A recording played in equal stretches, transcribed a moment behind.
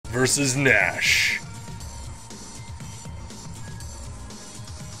versus Nash.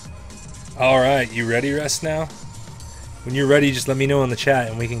 Alright, you ready, RestNow? When you're ready, just let me know in the chat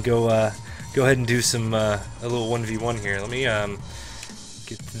and we can go ahead and do some a little 1v1 here. Let me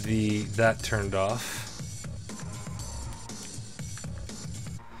get that turned off.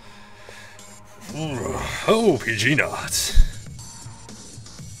 Oh, PG nuts.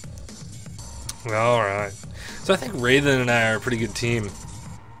 Alright. So I think Raven and I are a pretty good team.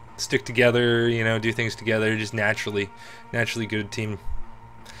 Stick together, you know, do things together, just naturally good team.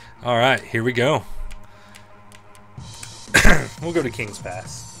 Alright, here we go. We'll go to King's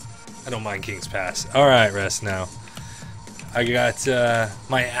Pass. I don't mind King's Pass. Alright, RestNow. I got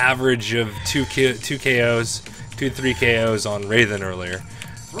my average of 2 KOs, 2 to 3 KOs on Raven earlier.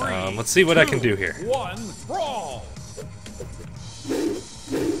 Let's see what I can do here. 1, brawl!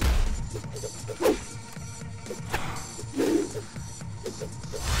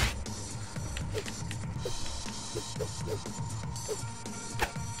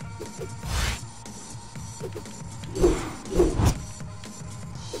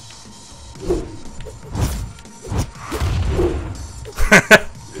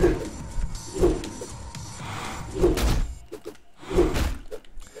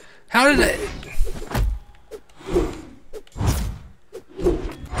 How did it?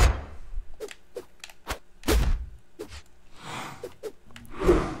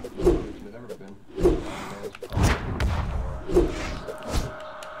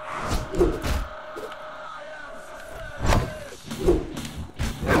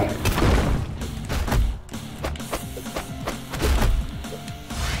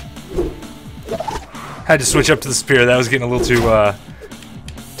 Had to switch up to the spear. That was getting a little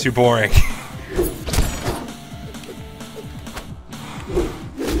too boring.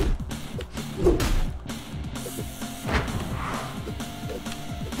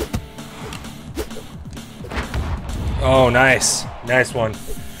 Oh, nice. Nice one.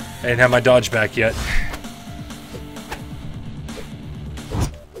 I didn't have my dodge back yet.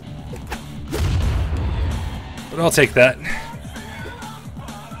 But I'll take that.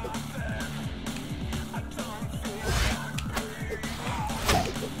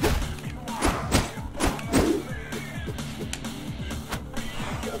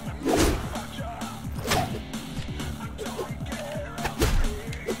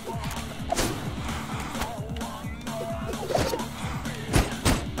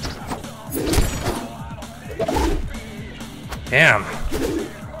 Damn.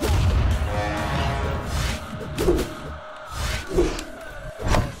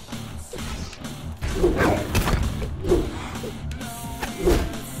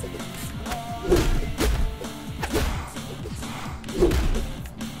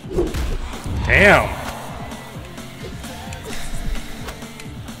 Damn.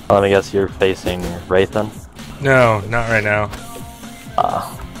 Let me guess, you're facing Wraithen? No, not right now.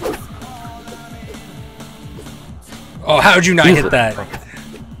 Oh, how'd you not hit that?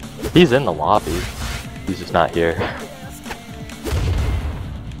 He's in the lobby. He's just not here.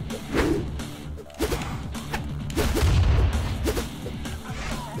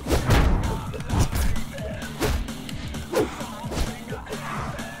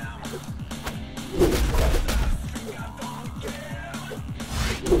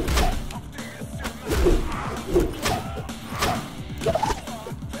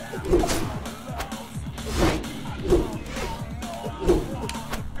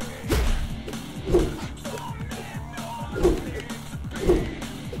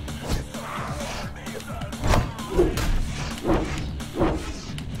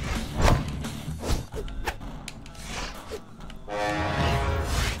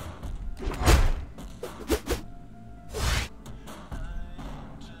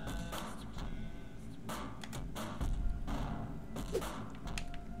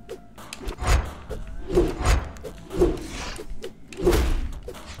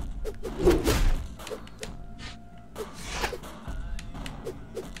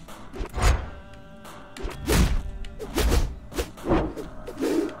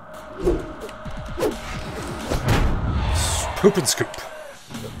 Poop and scoop.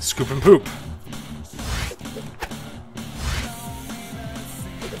 Scoop and poop.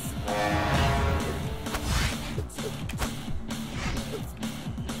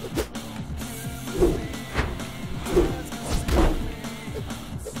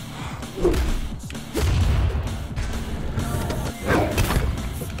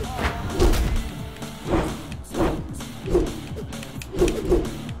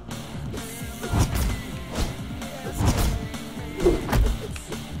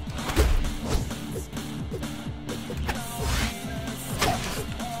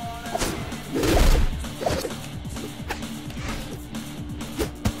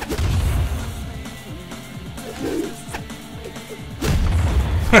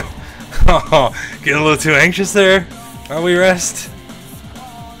 Oh, get a little too anxious there. Are we, Rest?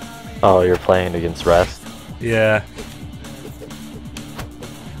 Oh, you're playing against Rest? Yeah.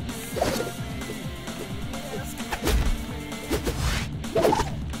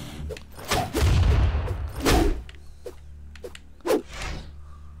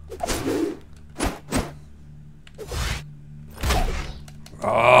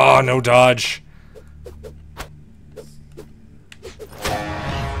 Oh, no dodge.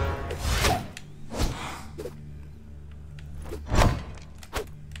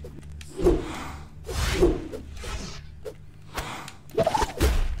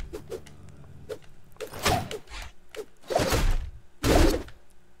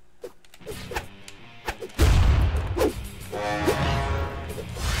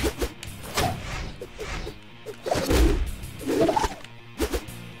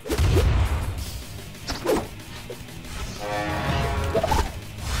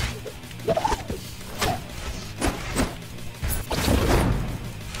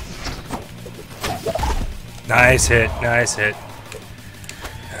 Nice hit, nice hit.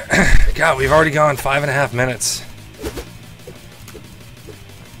 God, we've already gone 5.5 minutes.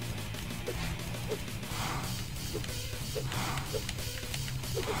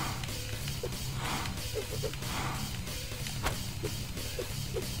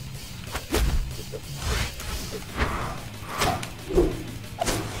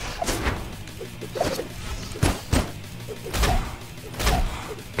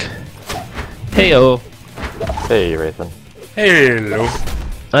 Heyo. Hey, Rathan. Hello.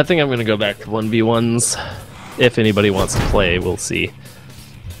 I think I'm gonna go back to 1v1s. If anybody wants to play, we'll see.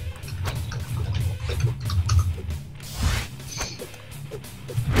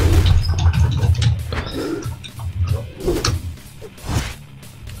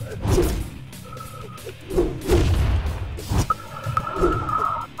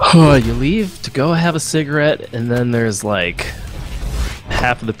 You leave to go have a cigarette, and then there's like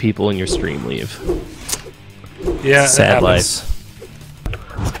half of the people in your stream leave. Yeah, sad life.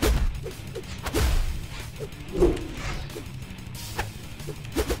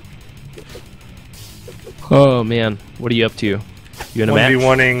 Oh man, what are you up to? You in a match?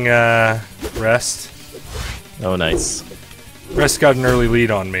 1v1ing Rest. Oh nice. Rest got an early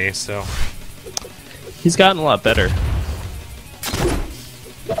lead on me, so He's gotten a lot better.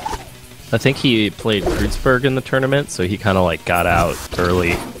 I think he played Kreuzberg in the tournament, so he kind of like got out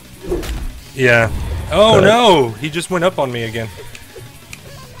early. yeah. Oh no! He just went up on me again.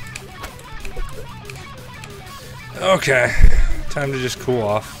 Okay, time to just cool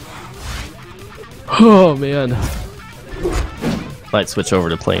off. Oh man. Might switch over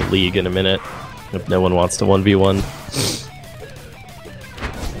to playing League in a minute if no one wants to 1v1.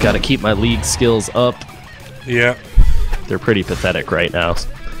 Gotta keep my League skills up. Yeah. They're pretty pathetic right now,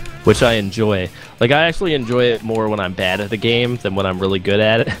 which I enjoy. Like, I actually enjoy it more when I'm bad at a game than when I'm really good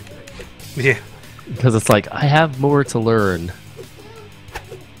at it. Yeah. Because it's like, I have more to learn.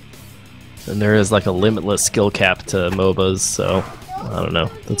 And there is like a limitless skill cap to MOBAs, so I don't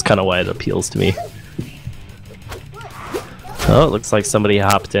know. That's kind of why it appeals to me. Oh, it looks like somebody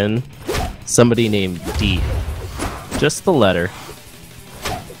hopped in. Somebody named D. Just the letter.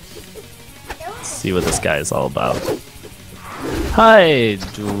 Let's see what this guy is all about. Hi,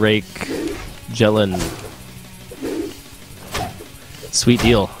 Drake Jellin. Sweet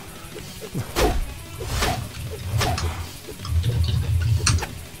deal.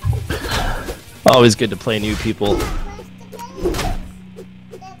 Always good to play new people.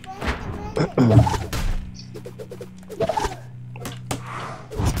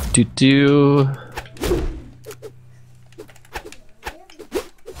 Do.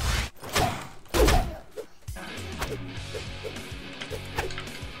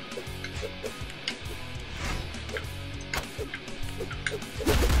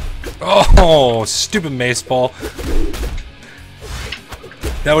 Oh, stupid mace ball.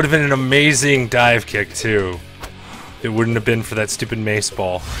 That would have been an amazing dive kick, too. It wouldn't have been for that stupid mace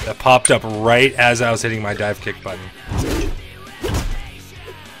ball. That popped up right as I was hitting my dive kick button.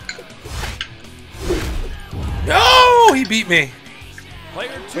 No! He beat me. Way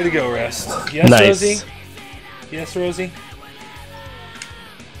to go, Rest. Yes, nice. Rosie? Yes, Rosie?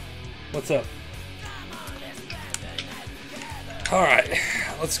 What's up? Alright,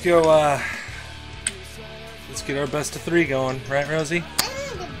 let's go, let's get our best of 3 going. Right, Rosie?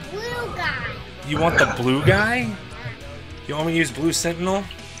 Blue guy. You want the blue guy? You want me to use Blue Sentinel?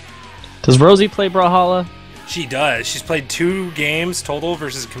 Does Rosie play Brawlhalla? She does. She's played 2 games total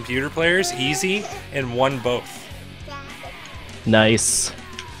versus computer players, easy, and won both. Nice.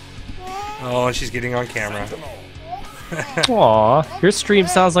 Oh, and she's getting on camera. Aw, your stream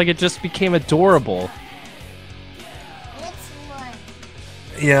sounds like it just became adorable. Let's one.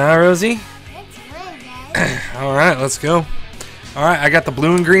 Yeah, Rosie? Let's one, Dad. Alright, let's go. Alright, I got the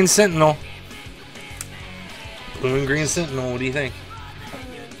blue and green sentinel. Blue and green sentinel, what do you think?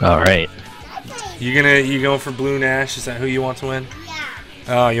 Alright. You going for Blue Nash? Is that who you want to win? Yeah.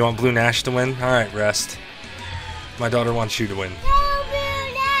 Oh, you want Blue Nash to win? Alright, rest. My daughter wants you to win. Go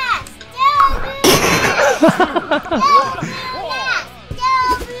Blue Nash! Go Blue Nash! Go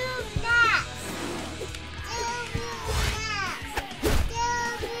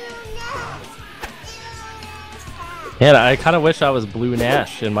Blue Nash! Man, I kind of wish I was Blue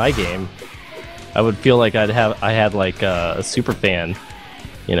Nash in my game. I would feel like I had like a super fan,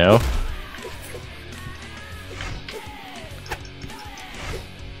 you know?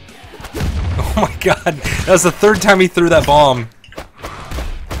 Oh my god, that was the third time he threw that bomb.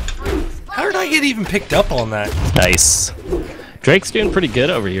 How did I get even picked up on that? Nice. Drake's doing pretty good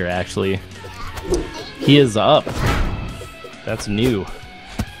over here, actually. He is up. That's new.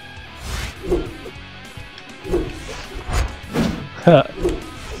 Huh.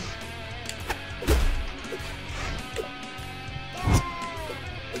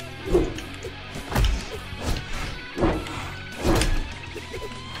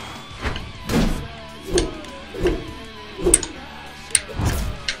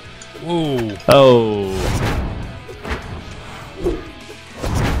 Whoa. Oh.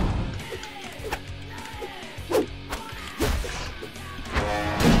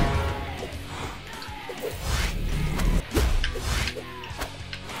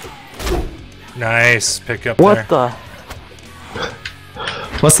 Nice pick up What there. the?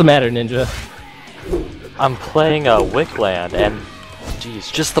 What's the matter, Ninja? I'm playing a Wickland and,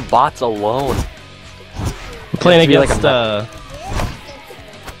 geez, just the bots alone. I'm playing be like against. a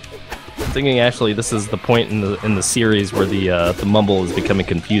I'm thinking actually this is the point in the series where the mumble is becoming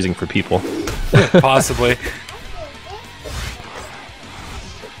confusing for people. Possibly.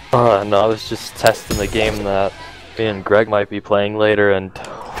 No, I was just testing the game that me and Greg might be playing later, and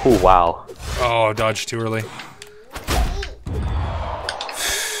oh wow. Oh, dodged too early.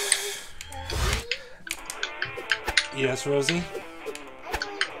 Yes, Rosie?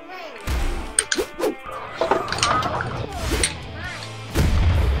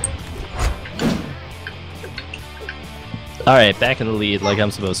 Alright, back in the lead like I'm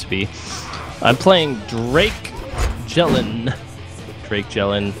supposed to be. I'm playing Drake Jellin. Drake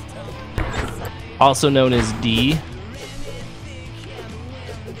Jellin. Also known as D.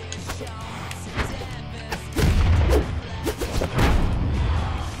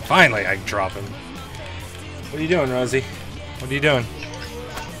 Finally, I can drop him. What are you doing, Rosie? What are you doing?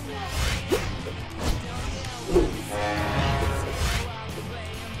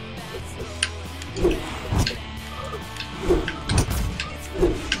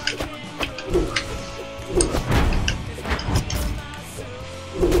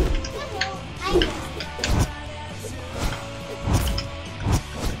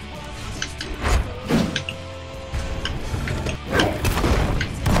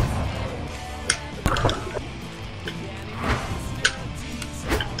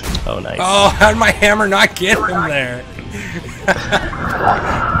 Oh, nice. Oh, how did my hammer not get him there?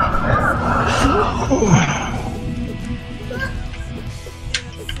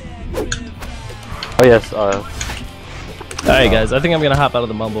 Oh yes, Alright, guys, I think I'm gonna hop out of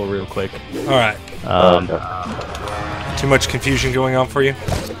the mumble real quick. Alright. Too much confusion going on for you?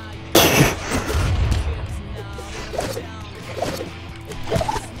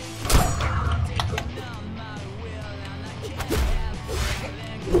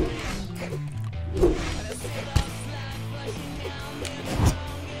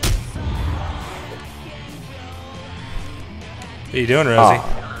 What are you doing, Rosie?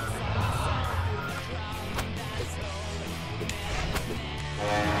 Oh.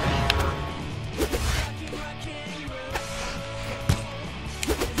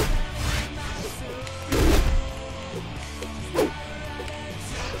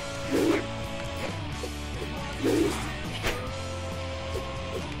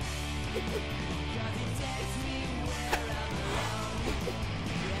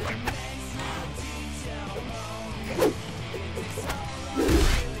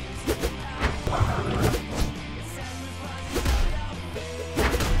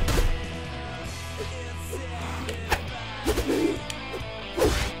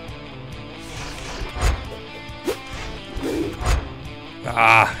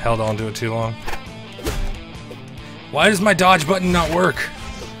 Ah, held on to it too long. Why does my dodge button not work?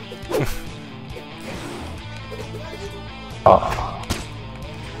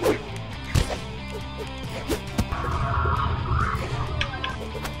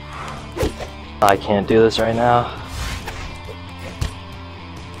 I can't do this right now.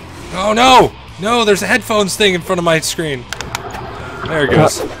 Oh no! No, there's a headphones thing in front of my screen. There it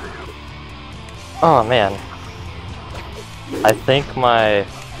goes. Oh man. I think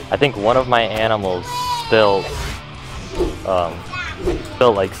one of my animals spilled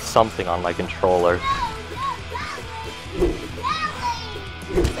like something on my controller.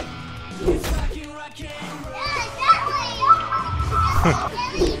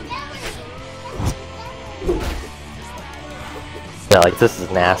 Yeah, like this is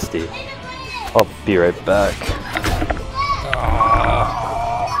nasty. I'll be right back.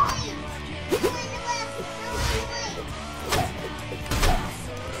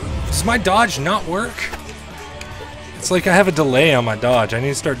 Does my dodge not work? It's like I have a delay on my dodge. I need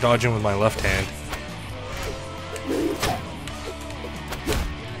to start dodging with my left hand.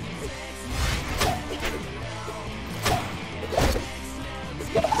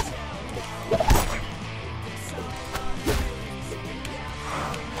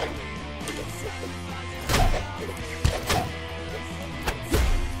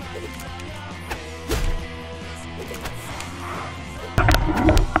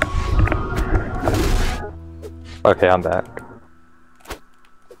 Okay, I'm back.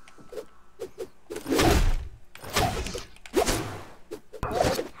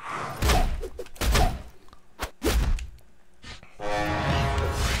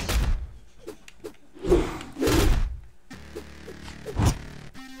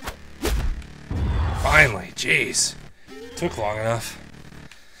 Finally, jeez. Took long enough.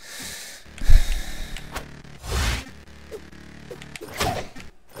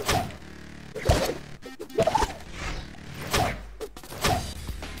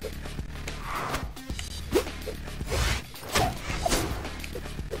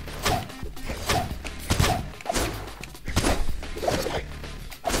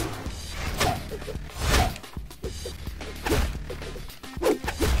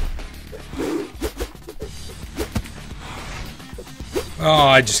 Oh,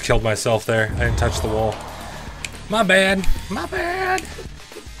 I just killed myself there. I didn't touch the wall. My bad. My bad.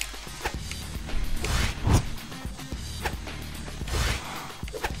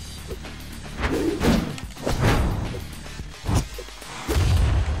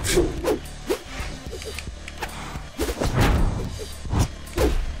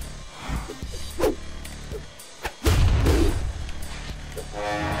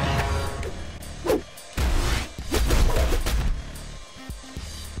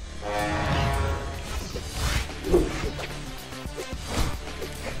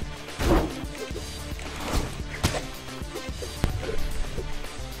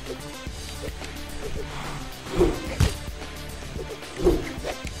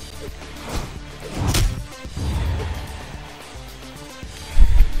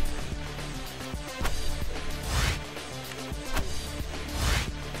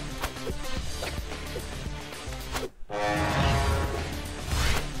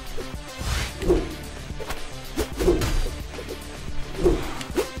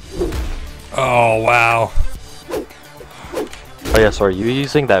 Oh, wow. Oh yeah, so are you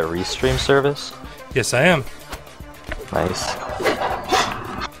using that restream service? Yes, I am. Nice.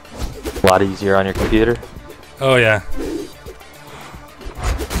 A lot easier on your computer? Oh, yeah.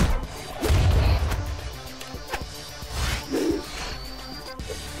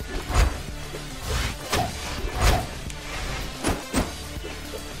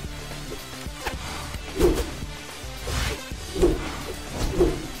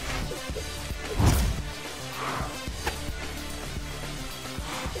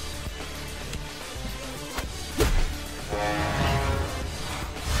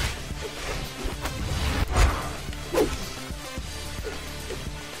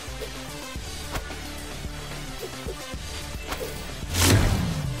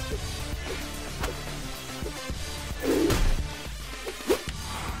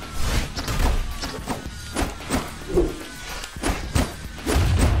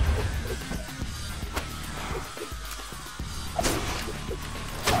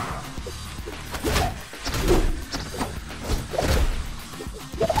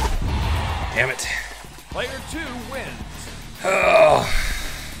 Damn it. Player 2 wins. Oh.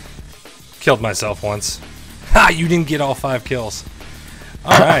 Killed myself once. Ha! You didn't get all 5 kills.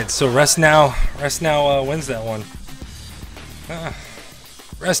 Alright, so RestNow wins that one.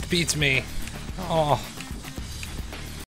 Rest beats me. Oh.